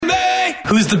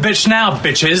Who's the bitch now,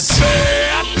 bitches?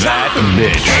 That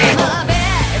bitch.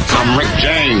 I'm Rick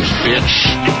James, bitch.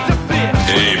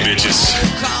 Hey, bitches.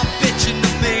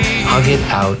 Hug it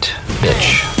out,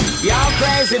 bitch. Y'all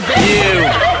crazy, You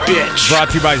bitch. Brought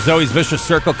to you by Zoe's Vicious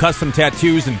Circle Custom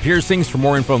Tattoos and Piercings. For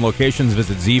more info and locations,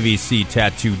 visit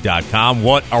zvctattoo.com.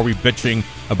 What are we bitching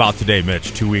about today,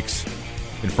 Mitch? 2 weeks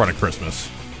in front of Christmas.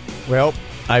 Well,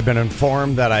 I've been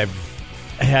informed that I've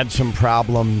had some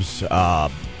problems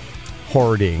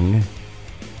hoarding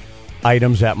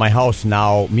items at my house.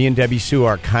 Now, me and Debbie Sue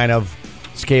are kind of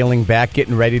scaling back,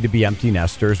 getting ready to be empty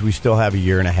nesters. We still have a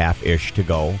year and a half-ish to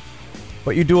go.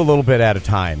 But you do a little bit at a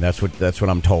time. That's what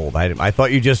I'm told. I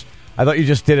thought you just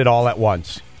did it all at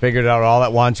once. Figured it out all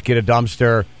at once, get a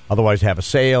dumpster, otherwise have a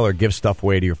sale or give stuff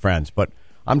away to your friends. But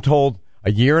I'm told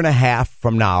a year and a half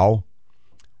from now,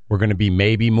 we're going to be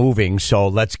maybe moving, so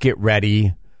let's get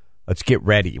ready. I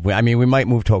mean, we might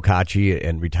move to Okachi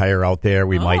and retire out there.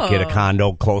 We might get a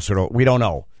condo closer to, we don't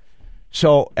know.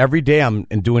 So every day I'm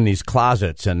doing these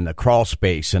closets and the crawl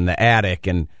space and the attic,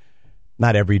 and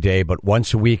not every day, but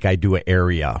once a week I do an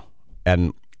area.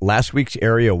 And last week's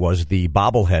area was the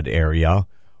bobblehead area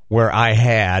where I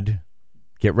had,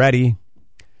 get ready,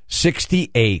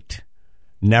 68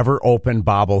 never opened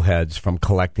bobbleheads from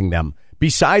collecting them,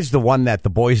 besides the one that the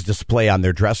boys display on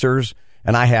their dressers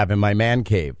and I have in my man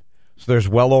cave. So there's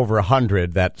well over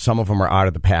 100 that some of them are out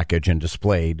of the package and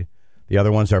displayed. The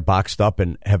other ones are boxed up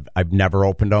and I've never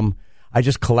opened them. I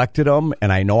just collected them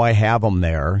and I know I have them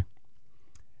there.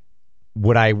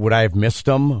 Would I have missed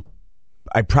them?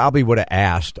 I probably would have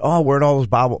asked, where'd all those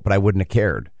but I wouldn't have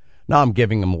cared. Now I'm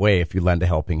giving them away. If you lend a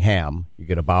helping hand, you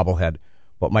get a bobblehead.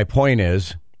 But my point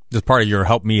is, this is part of your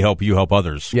Help Me, Help You, Help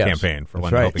Others campaign for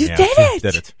Lend a Helping Hand. You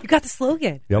did it. You got the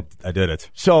slogan. Yep. I did it.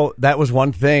 So that was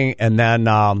one thing. And then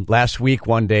last week,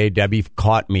 one day, Debbie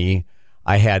caught me.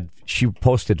 She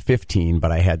posted 15,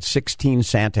 but I had 16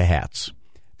 Santa hats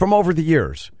from over the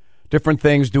years. Different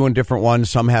things, doing different ones.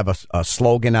 Some have a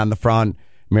slogan on the front,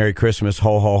 Merry Christmas,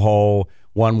 ho, ho, ho.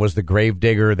 One was the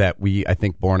Gravedigger that I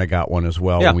think Borna got one as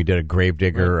well. And we did a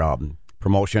Gravedigger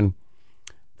promotion.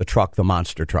 The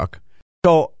monster truck.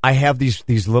 So I have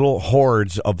these little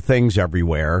hordes of things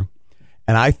everywhere,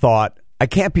 and I thought, I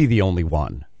can't be the only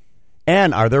one.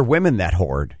 And are there women that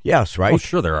hoard? Yes, right? Oh,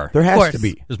 sure there are. There has to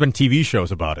be. There's been TV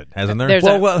shows about it, hasn't there? There's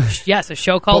a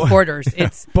show called Hoarders.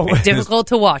 It's difficult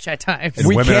to watch at times. And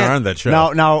women are on that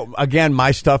show. Now, again, my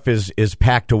stuff is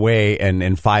packed away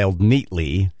and filed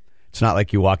neatly. It's not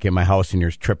like you walk in my house and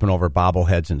you're tripping over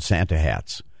bobbleheads and Santa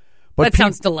hats. But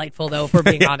sounds delightful, though, if we're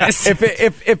being honest. If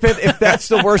that's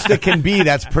the worst it can be,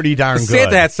 that's pretty darn good.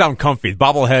 Santa hats sound comfy.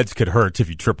 Bobbleheads could hurt if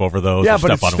you trip over those. Yeah, or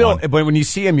but step on still, one. but when you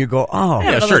see them, you go,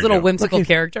 those little whimsical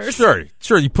characters.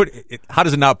 Sure. You put. How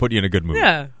does it not put you in a good mood?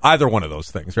 Yeah. Either one of those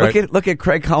things, right? Look at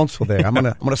Craig Counsell there. I'm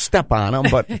gonna step on him,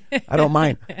 but I don't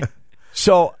mind.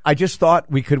 So I just thought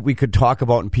we could talk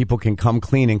about, and people can come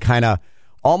clean and kind of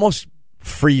almost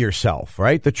free yourself,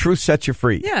 right? The truth sets you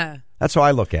free. Yeah. That's how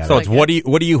I look at it. So it's what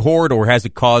do you hoard, or has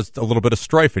it caused a little bit of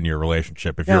strife in your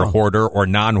relationship? If you're a hoarder or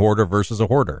non-hoarder versus a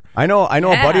hoarder, I know a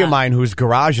buddy of mine whose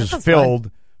garage is filled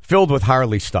with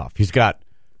Harley stuff. He's got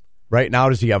right now.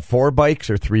 Does he have 4 bikes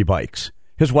or 3 bikes?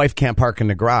 His wife can't park in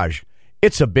the garage.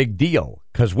 It's a big deal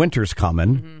because winter's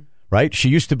coming, right? She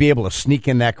used to be able to sneak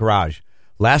in that garage.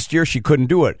 Last year she couldn't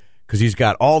do it because he's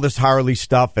got all this Harley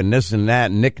stuff and this and that,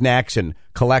 and knickknacks and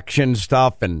collection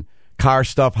stuff and car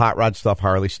stuff, hot rod stuff,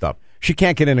 Harley stuff. She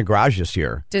can't get in a garage this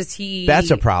year. Does he?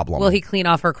 That's a problem. Will he clean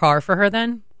off her car for her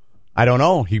then? I don't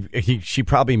know. She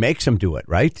probably makes him do it,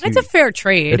 right? It's a fair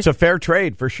trade. It's a fair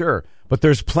trade for sure. But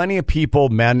there's plenty of people,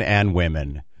 men and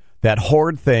women, that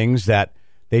hoard things that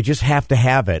they just have to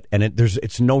have it, and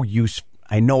it's no use.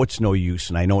 I know it's no use,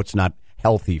 and I know it's not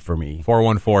healthy for me.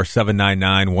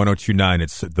 414-799-1029.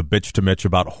 It's the Bitch to Mitch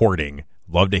about hoarding.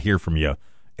 Love to hear from you.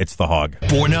 It's The Hog.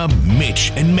 Borna, Mitch,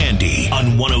 and Mandy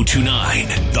on 1029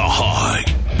 The Hog.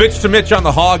 Bitch to Mitch on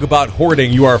The Hog about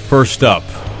hoarding. You are first up.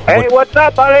 Hey, what's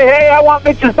up, buddy? Hey, I want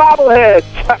Mitch's bobbleheads.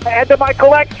 Add to my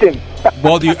collection.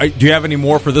 Well, do you have any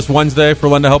more for this Wednesday for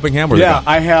Lend a Helping Hand? Yeah,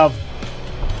 I have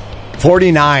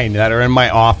 49 that are in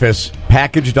my office,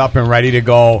 packaged up and ready to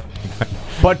go.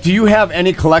 But do you have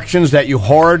any collections that you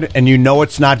hoard and you know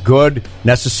it's not good,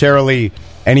 necessarily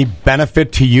any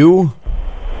benefit to you?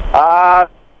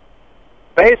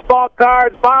 Baseball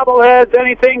cards, bobbleheads,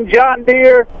 anything John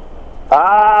Deere,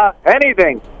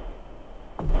 anything.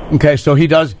 Okay, so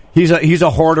he's a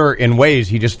hoarder in ways.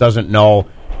 He just doesn't know.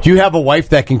 Do you have a wife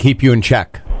that can keep you in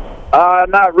check?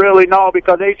 Not really, no,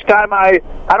 because each time I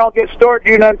don't get storage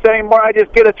units anymore, I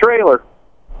just get a trailer.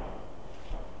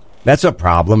 That's a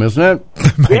problem, isn't it?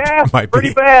 Yeah, might pretty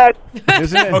be. bad.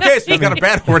 Isn't it? Okay, so you've got a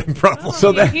bad hoarding problem.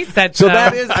 So that, He said so so.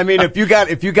 that is, I mean, if you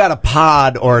got a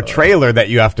pod or a trailer that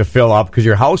you have to fill up because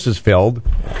your house is filled,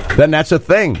 then that's a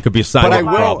thing. Could be a sign but of I a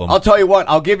will. problem. I'll tell you what.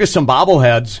 I'll give you some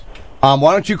bobbleheads.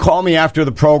 Why don't you call me after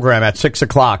the program at 6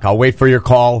 o'clock? I'll wait for your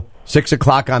call. 6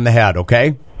 o'clock on the head.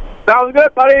 Okay. Sounds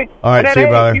good, buddy. All right, and then, see you,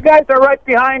 hey, brother. you guys are right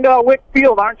behind Wick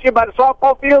Field, aren't you, by the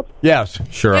softball field? Yes.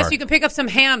 Sure. Yes, are. you can pick up some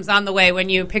hams on the way when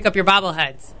you pick up your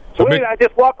bobbleheads. Sweet, I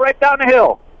just walk right down the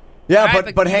hill. Yeah, All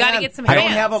right, but you hang gotta on. get some I don't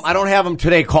hands. have them. I don't have them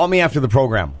today. Call me after the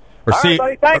program. Or All see,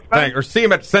 right, buddy, thanks, man. or see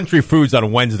him at Century Foods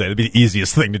on Wednesday. That'd be the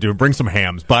easiest thing to do. Bring some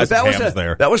hams. Buy But some that hams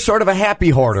there. That was sort of a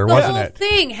happy hoarder, The wasn't whole it?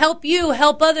 thing. Help you,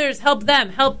 help others, help them,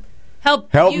 help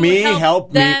Help you, me, help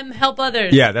me. them, help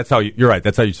others. Yeah, that's how you're right.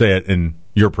 That's how you say it in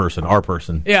your person, our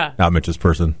person. Yeah. Not Mitch's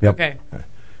person. Yep. Okay.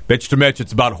 Bitch to Mitch,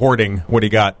 it's about hoarding. What do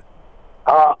you got?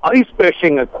 Ice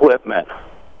fishing equipment.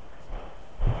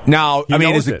 Now, He I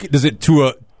mean, knows is it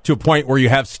to a point where you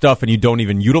have stuff and you don't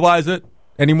even utilize it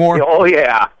anymore? Oh,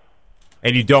 yeah.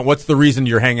 And you don't. What's the reason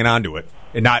you're hanging on to it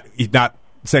and not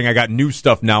saying I got new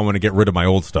stuff now? I want to get rid of my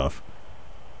old stuff.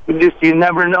 You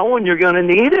never know when you're going to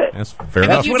need it. That's fair If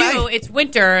enough. you do, it's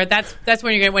winter. That's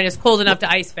when you're gonna when it's cold enough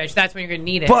to ice fish. That's when you're gonna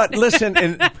need it. But listen,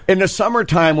 in the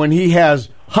summertime when he has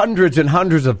hundreds and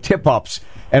hundreds of tip-ups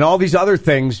and all these other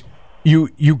things, you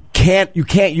can't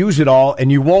use it all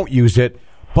and you won't use it.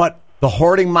 But the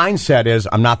hoarding mindset is,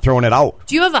 I'm not throwing it out.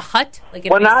 do you have a hut? Like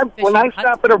an When ice I fishing hut?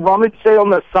 stop at a rummage sale in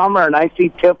the summer and I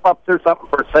see tip-ups or something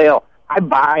for sale, I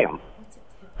buy them.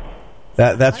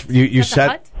 That's Hut? you Is that the set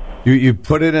hut? you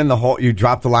put it in the hole, you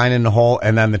drop the line in the hole,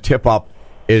 and then the tip up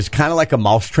is kind of like a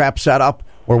mousetrap setup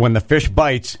where when the fish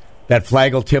bites, that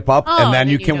flag will tip up, Oh, and then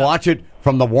you can know. watch it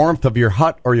from the warmth of your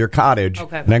hut or your cottage,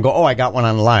 Okay. and then go, oh, I got one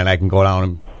on the line. I can go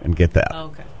down and get that. Oh,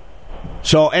 okay.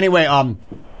 So anyway,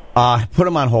 put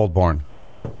him on hold, Born.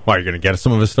 Why, you're going to get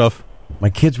some of his stuff? My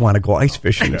kids want to go ice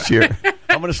fishing this year.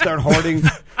 I'm going to start hoarding.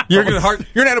 You're going to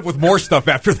end up with more stuff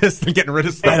after this than getting rid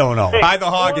of stuff. I don't know. Hi, the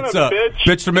hog. It's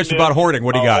bitch to Mitch about hoarding.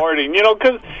 What do you got? Hoarding,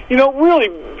 because really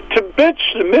to bitch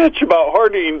to Mitch about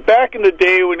hoarding. Back in the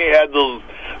day when he had those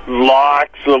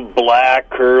locks of black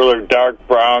curl or dark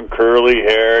brown curly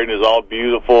hair and is all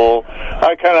beautiful,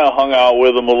 I kind of hung out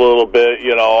with him a little bit,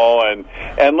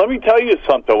 and let me tell you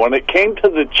something. When it came to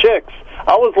the chicks,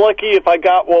 I was lucky if I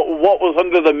got what was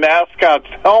under the mascot's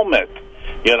helmet,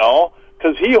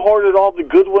 because he hoarded all the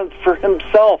good ones for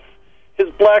himself. His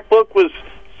black book was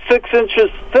 6 inches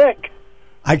thick.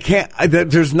 I can't.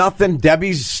 There's nothing.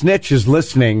 Debbie's snitch is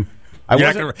listening.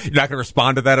 You're not going to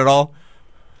respond to that at all?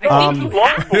 I think you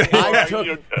have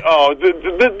to.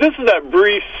 This is that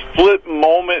brief split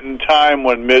moment in time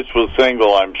when Mitch was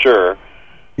single, I'm sure.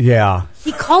 Yeah.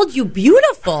 He called you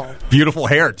beautiful. Beautiful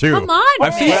hair, too. Come on,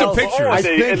 I've seen Mitch. some pictures. I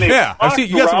think- Yeah, I've seen.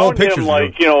 You got some old pictures. Him of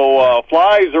like him.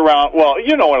 flies around. Well,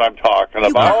 you know what I'm talking You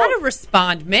about. gotta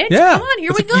respond, Mitch. Yeah. Come on,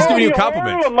 here we He's giving go. you a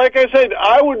compliment. And like I said,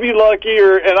 I would be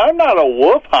luckier, and I'm not a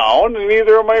wolf hound, and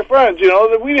neither are my friends.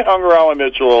 That we hung around with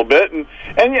Mitch a little bit, and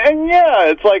yeah,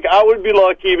 it's like I would be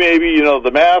lucky, maybe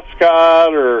the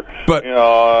mascot or. But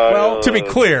well, to be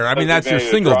clear, I mean that's your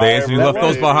single days, and you left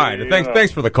those behind.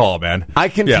 Thanks for the call, man. I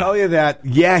can tell you that.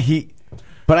 Yeah,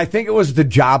 but I think it was the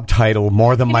job title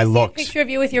more than my Can you see a looks. picture of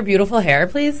you with your beautiful hair,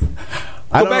 please?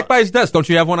 Go back by his desk. Don't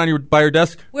you have one by your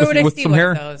desk? Where would I with see some one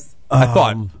hair? of those? I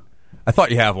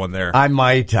thought you have one there. I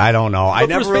might. I don't know. I Look for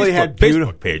never his really Facebook, had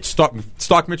beautiful. Facebook page.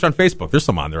 Stalk Mitch on Facebook. There's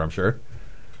some on there, I'm sure.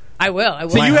 I will.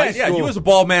 So you high had, school- you as a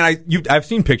bald man. I've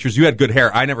seen pictures. You had good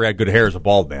hair. I never had good hair as a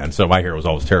bald man, so my hair was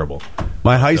always terrible.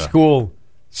 My high school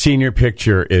senior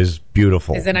picture is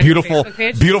beautiful. Is it on your Beautiful, Facebook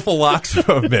page? beautiful locks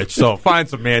of Mitch. So find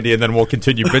some Mandy, and then we'll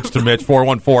continue. Bitch to Mitch,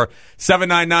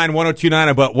 414-799-1029.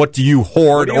 About what do you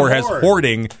hoard, What do you or has hoard?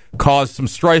 hoarding caused some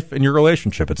strife in your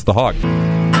relationship? It's the Hog.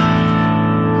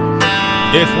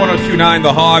 It's 1029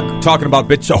 The Hog, talking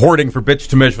about hoarding for Bitch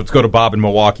to Mitch. Let's go to Bob in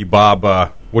Milwaukee. Bob,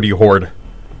 what do you hoard?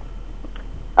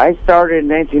 I started in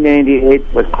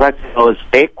 1998 with collecting those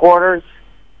state quarters.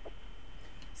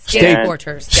 State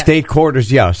quarters. yes. State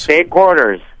quarters, yes. State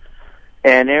quarters.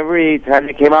 And every time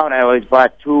they came out, I always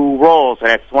bought 2 rolls. So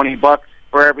that's $20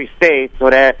 for every state. So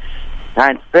that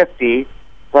times 50,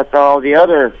 plus all the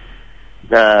other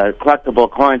collectible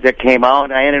coins that came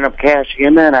out. I ended up cashing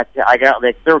in there, and I got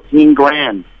like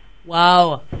 $13,000.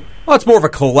 Wow. Well, it's more of a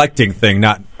collecting thing,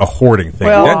 not a hoarding thing.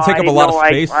 Well, It doesn't take up a lot of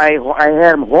space. I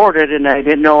had them hoarded, and I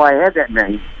didn't know I had that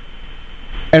many.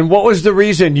 And what was the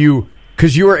reason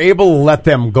because you were able to let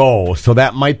them go, so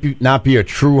that might not be a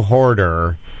true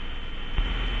hoarder.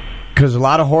 Because a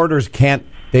lot of hoarders can't.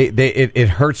 It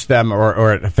hurts them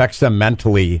or it affects them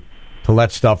mentally to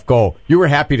let stuff go. You were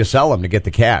happy to sell them to get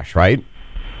the cash, right?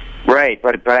 Right,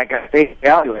 but I got face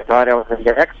value. I thought I was going to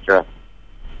get extra.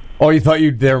 Oh, you thought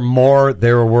they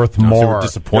were worth No, so more. we're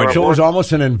disappointed. So it was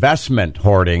almost an investment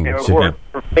hoarding. They were worth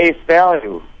for face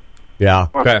value. Yeah.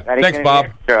 Okay. I didn't Thanks, get Bob.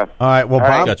 extra. All right. Well, All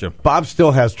right. Gotcha. Bob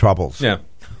still has troubles. Yeah.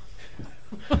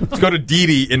 Let's go to Dee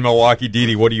Dee in Milwaukee. Dee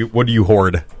Dee, what do you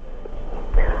hoard?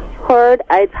 Hoard,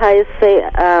 I'd probably say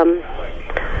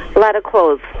a lot of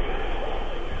clothes.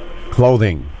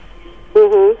 Clothing.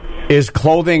 Mm-hmm. Is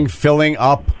clothing filling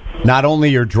up not only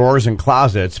your drawers and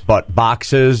closets, but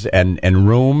boxes and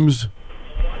rooms?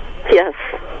 Yes.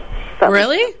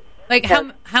 Really? Like,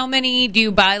 how many do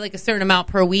you buy, like, a certain amount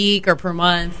per week or per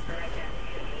month?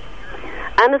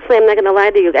 Honestly, I'm not going to lie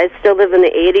to you. I still live in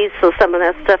the 80s, so some of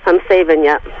that stuff I'm saving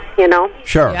yet, you know?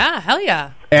 Sure. Yeah, hell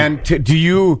yeah. And do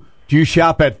you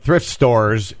shop at thrift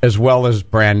stores as well as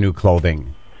brand new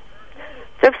clothing?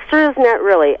 Thrift stores, not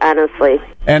really, honestly.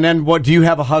 And then what, do you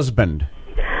have a husband?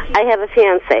 I have a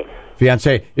fiancé.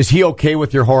 Fiancé. Is he okay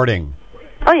with your hoarding?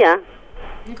 Oh, yeah.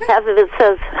 Okay. Half of it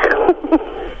says...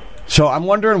 So I'm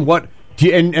wondering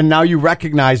and now you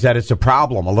recognize that it's a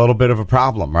problem, a little bit of a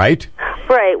problem, right?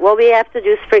 Right. Well, we have to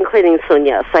do spring cleaning soon,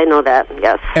 yes. I know that,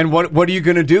 yes. And what are you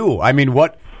going to do? I mean,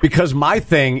 because my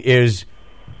thing is,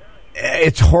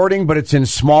 it's hoarding, but it's in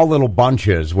small little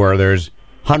bunches where there's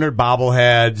 100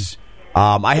 bobbleheads.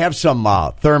 I have some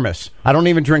thermos. I don't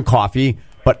even drink coffee,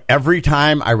 but every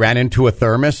time I ran into a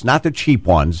thermos, not the cheap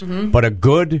ones, but a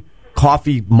good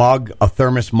coffee mug, a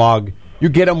thermos mug, you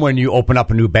get them when you open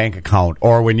up a new bank account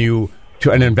or when you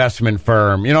to an investment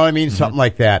firm. You know what I mean? Something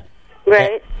like that.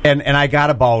 Right. And I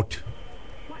got about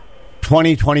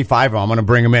 20, 25 of them. I'm going to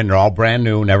bring them in. They're all brand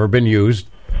new, never been used.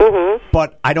 Mm-hmm.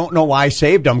 But I don't know why I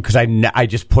saved them because I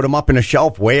just put them up in a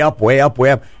shelf way up.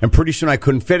 And pretty soon I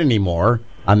couldn't fit anymore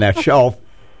on that shelf.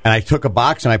 And I took a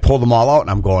box and I pulled them all out. And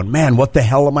I'm going, man, what the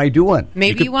hell am I doing?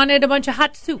 Maybe you wanted a bunch of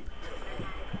hot soup.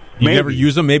 You never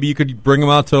use them. Maybe you could bring them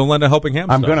out to lend a helping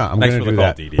hand. I'm gonna do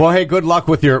that. Dee Dee. Well, hey, good luck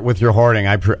with your hoarding.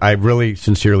 I really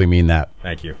sincerely mean that.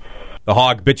 Thank you. The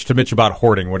Hog, bitch to Mitch about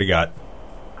hoarding. What do you got?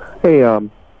 Hey,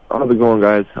 how's it going,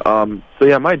 guys? So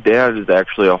yeah, my dad is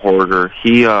actually a hoarder.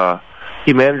 He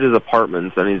manages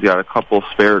apartments and he's got a couple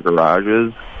spare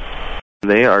garages.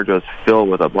 They are just filled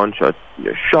with a bunch of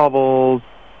shovels,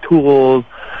 tools,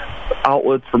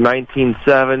 outlets from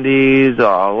 1970s,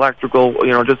 electrical,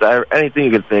 just anything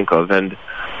you can think of. And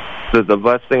the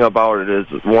best thing about it is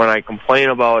when I complain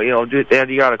about, Dad,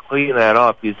 you got to clean that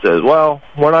up, he says, well,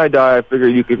 when I die, I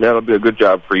figure that'll be a good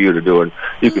job for you to do, and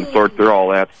you can sort through all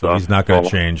that stuff. So he's not going to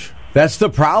change. That's the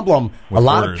problem. A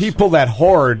lot of people that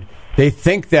hoard, they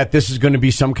think that this is going to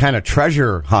be some kind of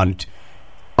treasure hunt.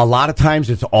 A lot of times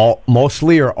it's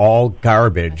mostly all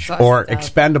garbage or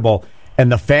expendable,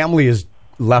 and the family is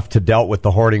left to dealt with the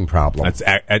hoarding problem. That's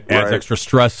adds extra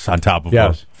stress on top of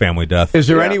a family death. Is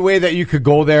there any way that you could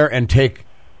go there and take,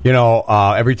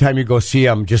 every time you go see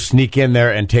him, just sneak in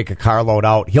there and take a carload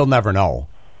out? He'll never know.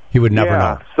 He would never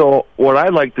know. So what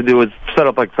I'd like to do is set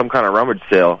up like some kind of rummage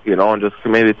sale, and just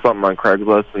maybe something on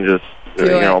Craigslist and just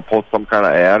post some kind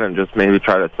of ad and just maybe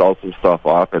try to sell some stuff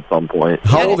off at some point.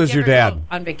 How old is your dad?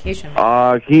 On vacation.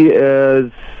 He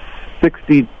is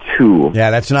 62.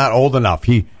 Yeah, that's not old enough.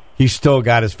 He's still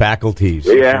got his faculties.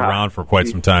 He's been around for quite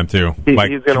some time, too. He's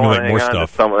going to want to hang on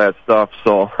to some of that stuff,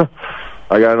 so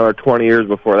I got another 20 years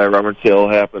before that rummage sale will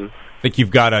happen. I think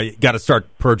you've got to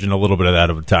start purging a little bit of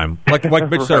that over time. Like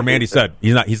Mitch or Mandy said,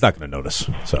 he's not going to notice.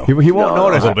 So he won't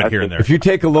notice a little bit here and there. If you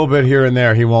take a little bit here and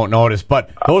there, he won't notice. But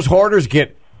those hoarders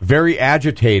get very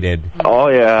agitated. Oh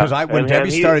yeah, because when Debbie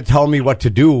started telling me what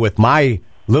to do with my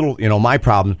little, my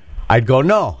problem, I'd go,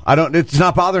 no, I don't. It's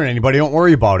not bothering anybody. Don't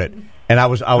worry about it. And I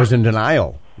was in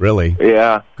denial. Really?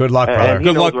 Yeah. Good luck, brother. And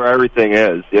he knows where everything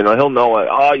is. He'll know it.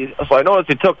 So I noticed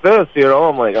you took this.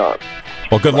 I'm like, oh.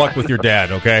 Well, good luck with your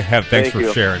dad, okay? Thanks for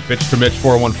sharing. Bitch to Mitch,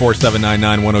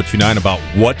 414-799-1029, about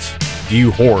what do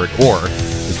you hoard, or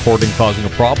is hoarding causing a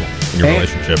problem in your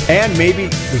relationship? And maybe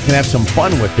we can have some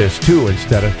fun with this, too,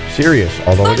 instead of serious,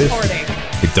 although Fun it is. Hoarding.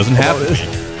 It doesn't have to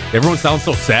be. Everyone sounds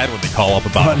so sad when they call up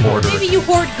about hoarding. Maybe you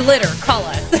hoard glitter. Call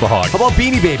us. The Hog. How about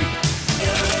Beanie Baby?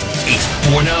 It's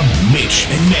Borna, Mitch,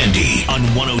 and Mandy on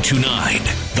 1029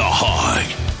 The Hog.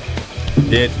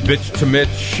 It's Bitch to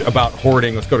Mitch about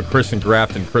hoarding. Let's go to Chris and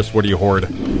Grafton. Chris, what do you hoard?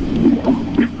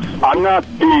 I'm not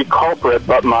the culprit,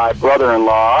 but my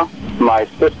brother-in-law, my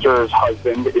sister's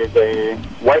husband, is a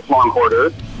lifelong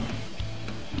hoarder.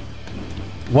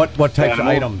 What types of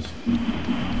items?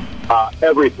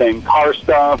 Everything. Car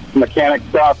stuff, mechanic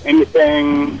stuff,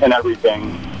 anything and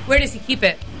everything. Where does he keep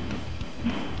it?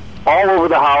 all over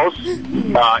the house,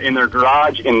 in their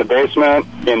garage, in the basement,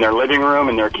 in their living room,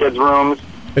 in their kids' rooms.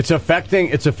 It's affecting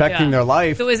their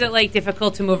life. So is it like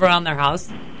difficult to move around their house?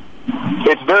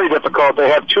 It's very difficult. They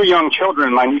have 2 young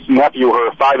children, my niece and nephew, who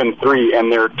are 5 and 3,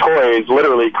 and their toys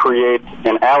literally create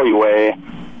an alleyway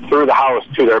through the house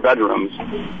to their bedrooms.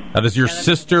 Now, does your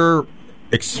sister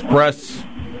express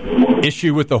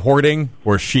issue with the hoarding,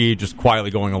 or is she just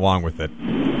quietly going along with it?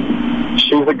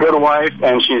 She's a good wife,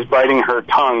 and she's biting her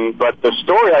tongue. But the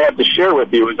story I have to share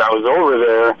with you is I was over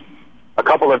there a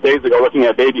couple of days ago looking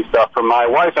at baby stuff for my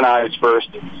wife and I's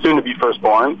soon-to-be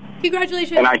firstborn.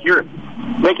 Congratulations. And I hear,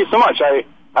 thank you so much.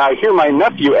 I hear my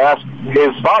nephew ask his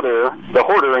father, the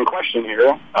hoarder in question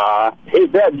here, hey,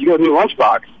 Dad, did you get a new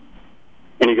lunchbox?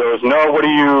 And he goes, no, what do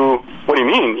you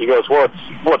mean? He goes, well,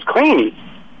 it's clean.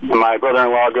 And my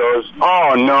brother-in-law goes,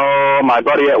 oh, no, my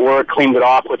buddy at work cleaned it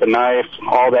off with a knife,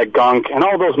 all that gunk, and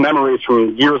all those memories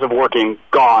from years of working,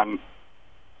 gone.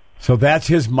 So that's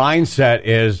his mindset,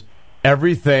 is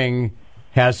everything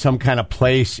has some kind of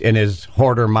place in his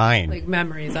hoarder mind. Like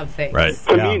memories of things. Right.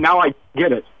 To me, now I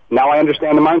get it. Now I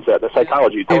understand the mindset, the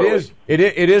psychology. Totally. It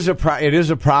is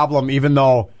a problem, even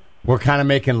though we're kind of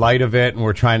making light of it and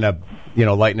we're trying to,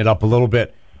 lighten it up a little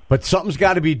bit. But something's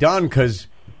got to be done, because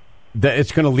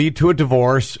it's going to lead to a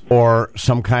divorce or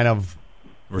some kind of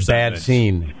bad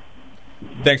scene.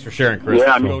 Thanks for sharing, Chris.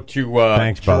 Yeah, Let's go to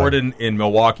thanks, Jordan in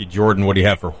Milwaukee. Jordan, what do you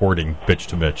have for hoarding, bitch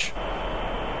to Mitch?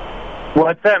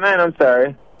 What's that, man? I'm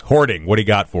sorry. Hoarding, what do you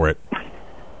got for it?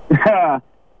 I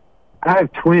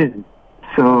have twins.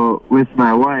 So with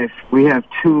my wife, we have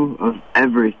 2 of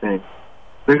everything.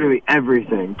 Literally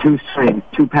everything. 2 swings,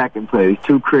 2 pack and plays,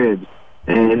 2 cribs,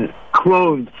 and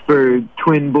clothes for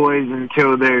twin boys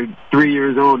until they're 3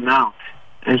 years old now.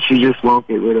 And she just won't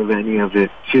get rid of any of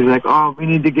it. She's like, oh, we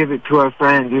need to give it to our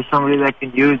friends. There's somebody that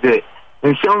can use it.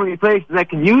 There's so many places that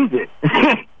can use it.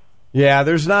 Yeah,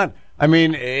 there's not. I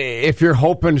mean, if you're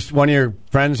hoping one of your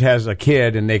friends has a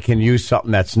kid and they can use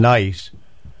something that's nice,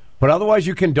 but otherwise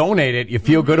you can donate it. You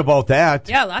feel good about that.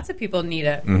 Yeah, lots of people need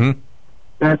it. Mm-hmm.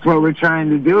 That's what we're trying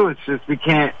to do. It's just we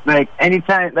can't,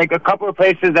 anytime, a couple of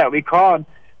places that we called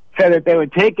said that they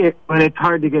would take it, but it's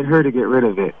hard to get her to get rid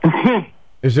of it.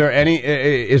 Is there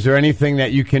anything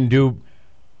that you can do,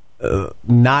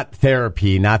 not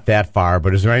therapy, not that far,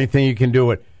 but is there anything you can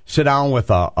do? Sit down with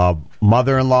a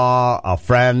mother-in-law, a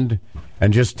friend,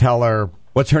 and just tell her,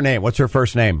 what's her name? What's her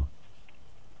first name?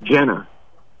 Jenna.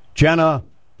 Jenna,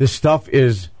 this stuff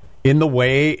is in the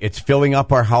way. It's filling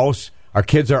up our house. Our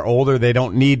kids are older. They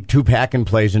don't need 2 pack and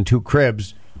plays and 2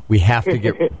 cribs. We have to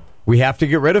get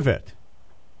rid of it.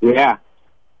 Yeah.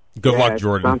 Good luck,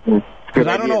 Jordan. Because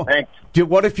I don't know.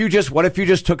 What if you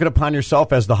just took it upon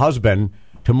yourself as the husband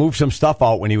to move some stuff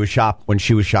out when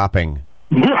she was shopping?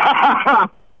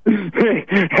 What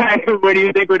do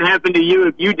you think would happen to you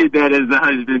if you did that as the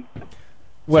husband?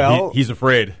 Well, he's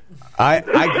afraid.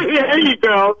 There you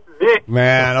go.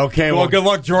 Man, okay. Well, good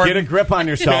luck, Jordan. Get a grip on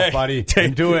yourself, buddy.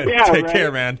 And do it. Yeah, Take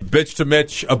care, man. Bitch to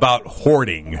Mitch about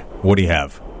hoarding. What do you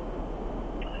have?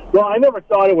 Well, I never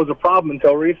thought it was a problem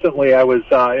until recently. I was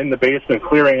in the basement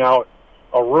clearing out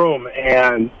a room,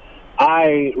 and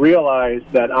I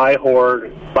realized that I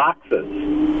hoard boxes.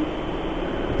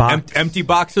 Empty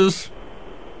boxes?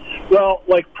 Well,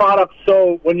 like products.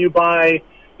 So when you buy,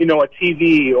 a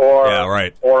TV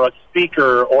or a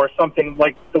speaker or something,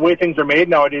 like the way things are made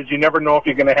nowadays, you never know if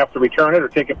you're going to have to return it or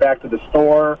take it back to the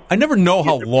store. I never know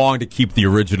how long to keep the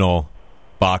original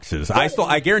boxes.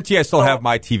 I guarantee I still have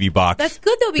my TV box. That's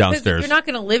good though, because downstairs. You're not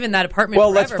going to live in that apartment.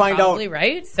 Well, forever, let's find probably, out.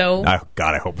 Right? So,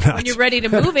 God, I hope not. When you're ready to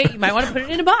move it, you might want to put it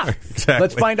in a box. Exactly.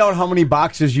 Let's find out how many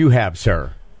boxes you have,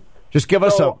 sir. Just give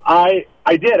us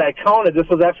I did. I counted. This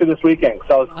was actually this weekend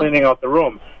because I was cleaning out the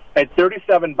room. I had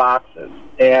 37 boxes,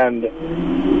 and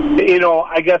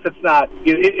I guess it's not.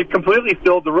 It completely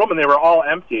filled the room, and they were all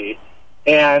empty.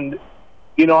 And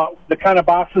the kind of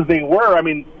boxes they were. I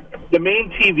mean, the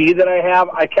main TV that I have,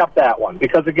 I kept that one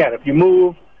because again, if you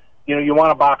move, you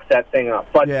want to box that thing up.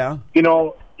 But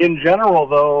in general,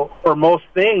 though, for most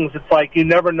things, it's like you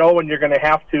never know when you're going to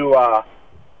have to,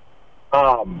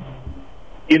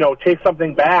 take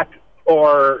something back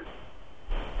or,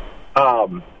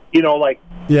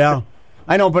 Yeah,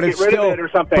 I know, but it's rid still. of it or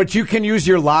something. But you can use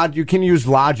You can use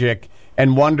logic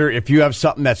and wonder if you have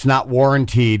something that's not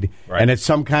warranted and it's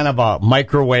some kind of a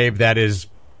microwave that is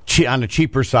on the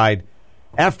cheaper side.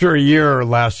 After a year or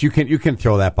less, you can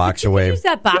throw that box away. Use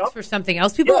that box for something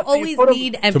else. People always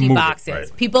need empty move it, boxes.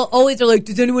 right. People always are like,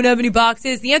 "Does anyone have any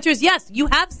boxes?" The answer is yes. You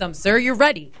have some, sir. You're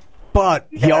ready. But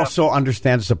he also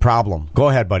understands the problem. Go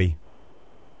ahead, buddy.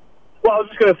 Well, I was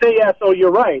just going to say, so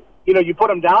you're right. you put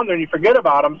them down there and you forget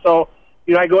about them. So,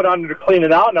 I go down to clean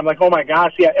it out, and I'm like, oh, my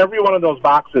gosh, yeah, every one of those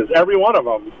boxes, every one of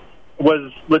them was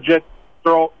legit.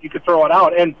 You could throw it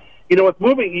out. And, with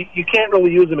moving, you can't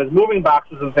really use them as moving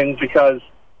boxes and things because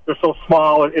they're so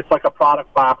small. It's like a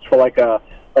product box for like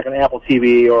an Apple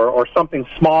TV or something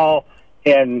small,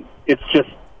 and it's just.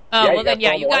 Oh, well, then,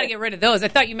 you got to get rid of those. I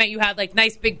thought you meant you had,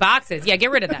 nice big boxes. Yeah,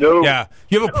 get rid of them. No. Yeah.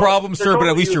 You have a problem, sir, but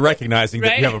at least you're recognizing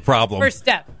that you have a problem. First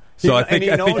step. So I think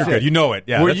you're good. You know it.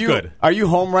 Yeah, that's good. Are you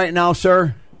home right now,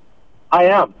 sir? I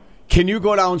am. Can you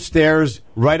go downstairs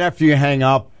right after you hang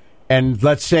up and,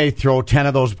 let's say, throw 10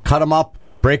 of those, cut them up,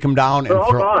 break them down, and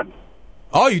throw on.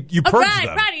 Oh, you purged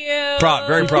them. Proud of you.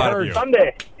 Very proud of you.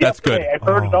 Sunday. That's good. I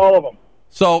purged all of them.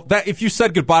 So that if you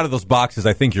said goodbye to those boxes,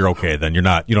 I think you're okay. Then you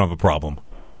don't have a problem.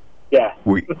 Yeah.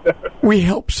 We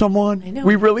help someone. I know.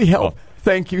 We really help.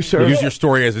 Thank you, sir. Use your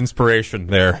story as inspiration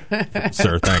there,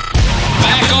 sir. Thanks.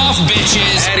 Back off,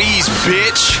 bitches. At ease,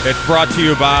 bitch. It's brought to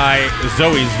you by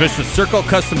Zoe's Vicious Circle,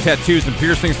 custom tattoos and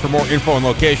piercings. For more info and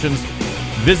locations,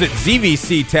 visit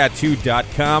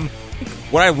zvctattoo.com.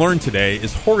 What I learned today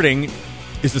is hoarding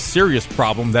is a serious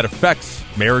problem that affects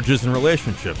marriages and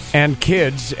relationships. And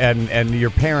kids, and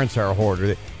your parents are a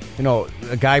hoarder.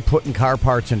 A guy putting car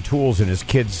parts and tools in his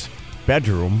kid's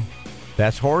bedroom,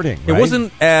 that's hoarding, right? It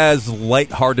wasn't as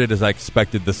lighthearted as I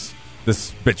expected this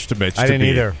bitch to Mitch to be. I didn't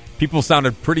either. People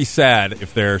sounded pretty sad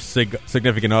if their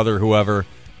significant other, whoever,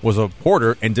 was a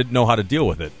hoarder and didn't know how to deal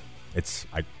with it. It's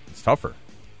tougher.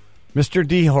 Mr.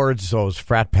 D hoards those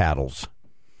frat paddles.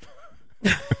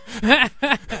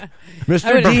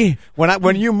 Mr. D,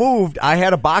 when you moved, I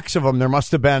had a box of them. There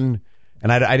must have been,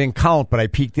 and I didn't count, but I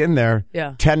peeked in there.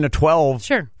 Yeah. 10 to 12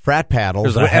 frat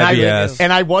paddles. There's a heavy ass.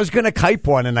 And I was going to kite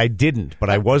one, and I didn't, but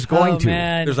I was going to.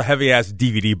 Man. There's a heavy ass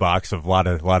DVD box of a lot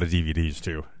of DVDs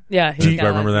too. Yeah. Do I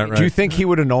remember that right? Do you think he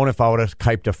would have known if I would have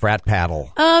kiped a frat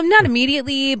paddle? Not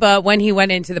immediately, but when he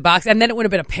went into the box, and then it would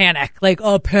have been a panic,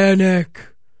 panic.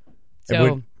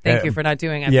 So thank you for not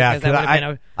doing it. Yeah, because that would have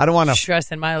been I don't want to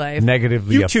stress in my life.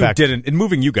 Negatively you affect. two didn't. In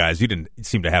moving you guys, you didn't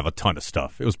seem to have a ton of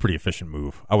stuff. It was a pretty efficient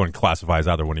move. I wouldn't classify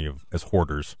either one of you as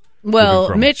hoarders.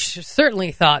 Well, Mitch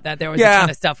certainly thought that there was a ton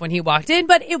of stuff when he walked in,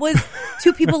 but it was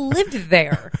two people lived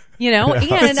there, and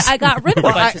I got rid of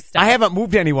a bunch of stuff. I haven't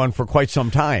moved anyone for quite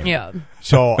some time. Yeah.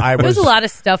 So There was a lot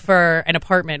of stuff for an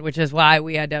apartment, which is why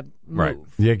we had to move. Right.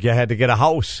 You had to get a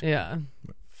house. Yeah.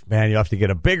 Man, you have to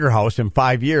get a bigger house in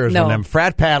 5 years. No. And them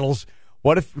frat paddles,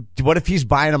 what if he's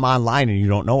buying them online and you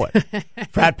don't know it?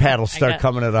 Frat paddles start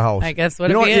coming to the house. I guess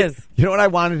what if he is? You know what I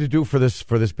wanted to do for this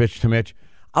bitch to Mitch?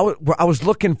 I was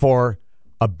looking for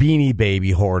a Beanie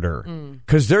Baby hoarder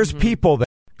because there's people that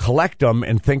collect them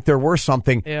and think they're worth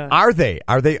something. Yeah. Are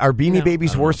Beanie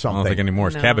Babies worth something? I don't think anymore.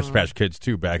 It's Cabbage Patch Kids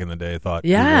too. Back in the day, thought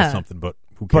they were worth something, but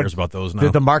who cares about those now?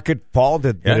 Did the market fall?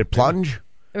 Did it plunge?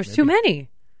 There was too many.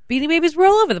 Beanie Babies were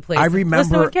all over the place. I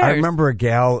remember a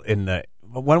gal in the,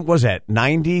 when was that,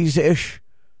 90s-ish?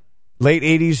 Late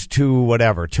 80s to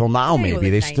whatever, till now maybe.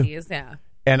 They 90s, yeah.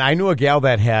 And I knew a gal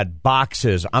that had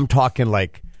boxes. I'm talking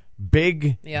like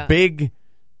big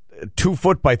 2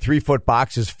 foot by 3 foot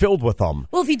boxes filled with them.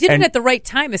 Well, if you did it at the right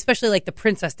time, especially like the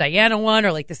Princess Diana one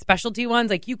or like the specialty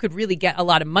ones, you could really get a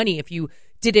lot of money if you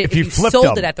did it, if you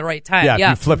sold it at the right time. Yeah, if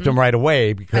you flipped them right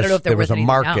away because there was a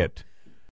market.